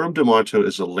 Notorum de Monto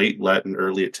is a late Latin,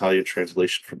 early Italian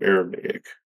translation from Aramaic.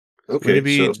 Okay, Would it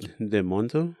be De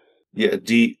Monto? Yeah,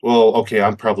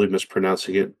 I'm probably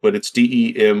mispronouncing it, but it's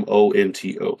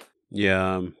Demonto.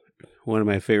 Yeah, one of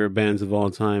my favorite bands of all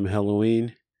time,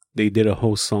 Halloween. They did a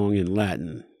whole song in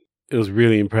Latin. It was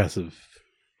really impressive.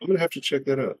 I'm going to have to check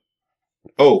that out.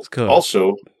 Oh,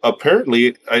 also,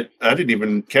 apparently, I didn't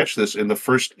even catch this. In the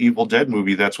first Evil Dead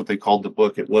movie, that's what they called the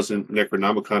book. It wasn't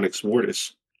Necronomicon Ex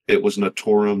Mortis. It was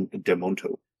Naturum de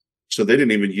Monto. So they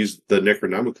didn't even use the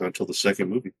Necronomicon until the second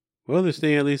movie. Well, they're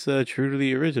staying at least true to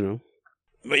the original.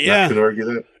 But yeah. I could argue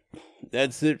that.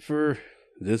 That's it for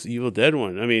this Evil Dead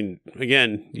one. I mean,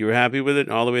 again, you were happy with it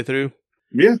all the way through?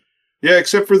 Yeah. Yeah,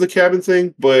 except for the cabin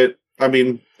thing, but I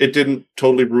mean, it didn't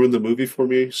totally ruin the movie for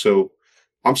me, so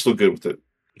I'm still good with it.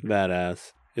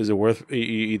 Badass. Is it worth...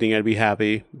 You think I'd be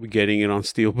happy getting it on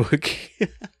Steelbook?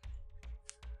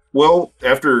 Well,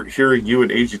 after hearing you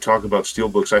and AG talk about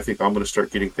Steelbooks, I think I'm going to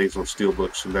start getting things on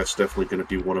Steelbooks, and that's definitely going to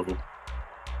be one of them.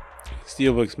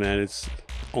 Steelbooks, man. It's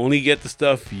only get the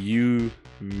stuff you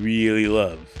really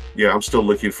love. Yeah, I'm still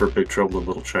looking for Big Trouble in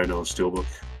Little China on Steelbook.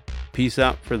 Peace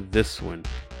out for this one.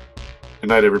 Good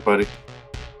night, everybody.